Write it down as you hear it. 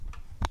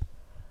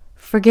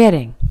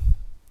Forgetting.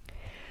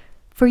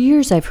 For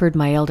years I've heard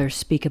my elders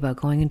speak about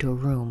going into a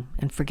room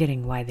and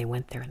forgetting why they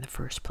went there in the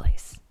first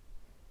place.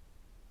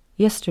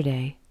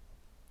 Yesterday,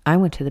 I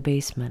went to the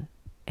basement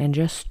and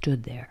just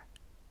stood there.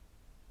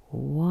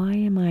 Why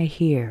am I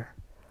here?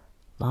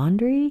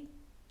 Laundry?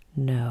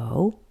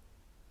 No.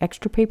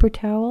 Extra paper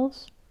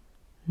towels?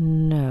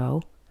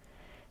 No.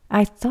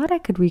 I thought I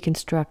could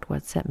reconstruct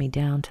what set me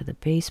down to the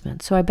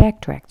basement, so I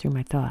backtracked through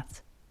my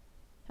thoughts.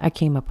 I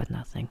came up with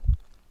nothing.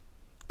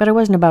 But I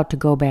wasn't about to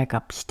go back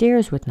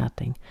upstairs with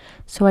nothing,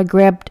 so I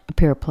grabbed a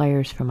pair of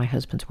pliers from my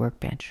husband's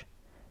workbench.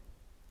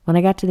 When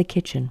I got to the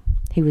kitchen,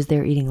 he was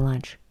there eating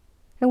lunch.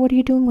 And what are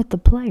you doing with the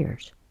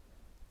pliers?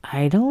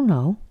 I don't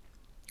know.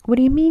 What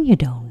do you mean you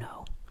don't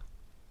know?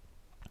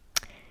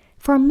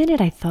 For a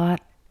minute I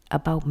thought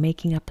about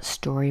making up a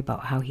story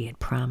about how he had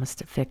promised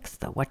to fix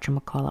the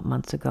whatchamacallit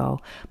months ago,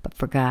 but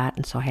forgot,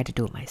 and so I had to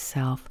do it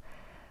myself.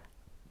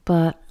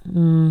 But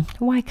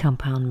why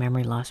compound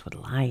memory loss with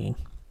lying?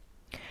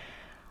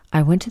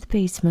 I went to the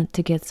basement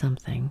to get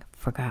something,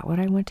 forgot what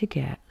I went to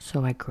get,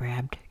 so I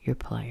grabbed your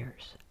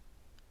pliers.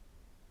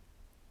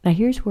 Now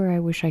here's where I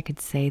wish I could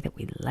say that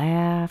we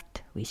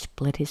laughed, we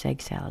split his egg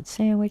salad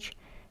sandwich,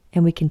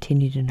 and we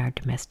continued in our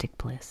domestic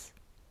bliss.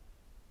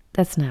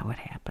 That's not what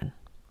happened.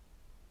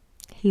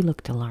 He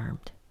looked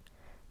alarmed.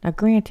 Now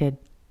granted,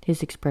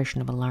 his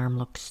expression of alarm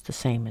looks the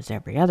same as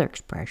every other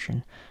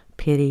expression: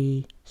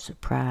 pity,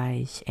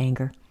 surprise,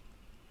 anger.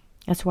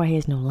 That's why he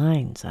has no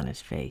lines on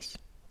his face.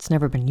 It's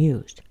never been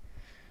used.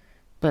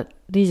 But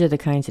these are the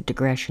kinds of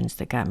digressions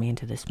that got me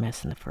into this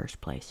mess in the first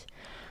place.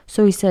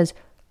 So he says,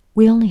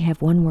 we only have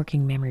one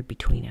working memory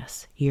between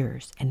us,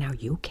 yours, and now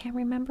you can't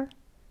remember?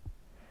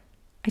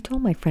 I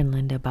told my friend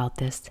Linda about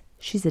this.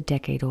 She's a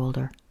decade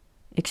older.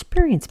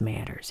 Experience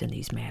matters in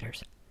these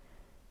matters.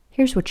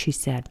 Here's what she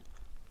said.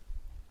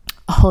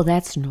 Oh,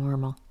 that's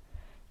normal.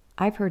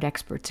 I've heard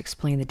experts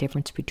explain the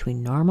difference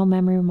between normal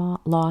memory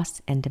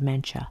loss and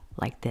dementia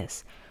like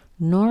this.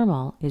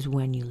 Normal is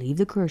when you leave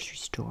the grocery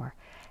store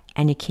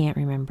and you can't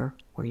remember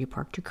where you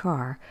parked your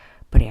car,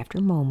 but after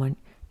a moment,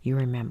 you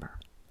remember.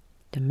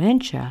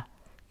 Dementia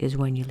is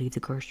when you leave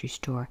the grocery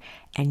store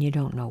and you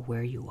don't know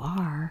where you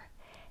are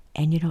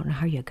and you don't know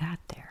how you got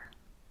there.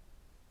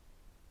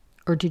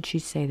 Or did she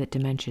say that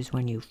dementia is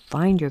when you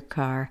find your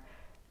car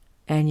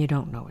and you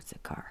don't know it's a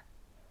car?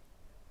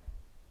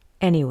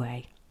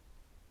 Anyway,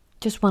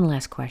 just one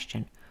last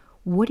question.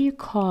 What do you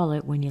call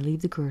it when you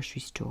leave the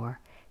grocery store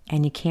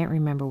and you can't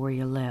remember where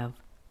you live,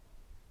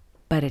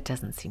 but it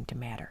doesn't seem to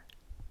matter?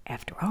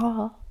 After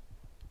all,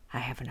 I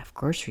have enough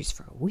groceries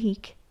for a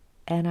week,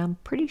 and I'm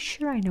pretty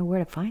sure I know where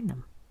to find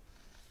them.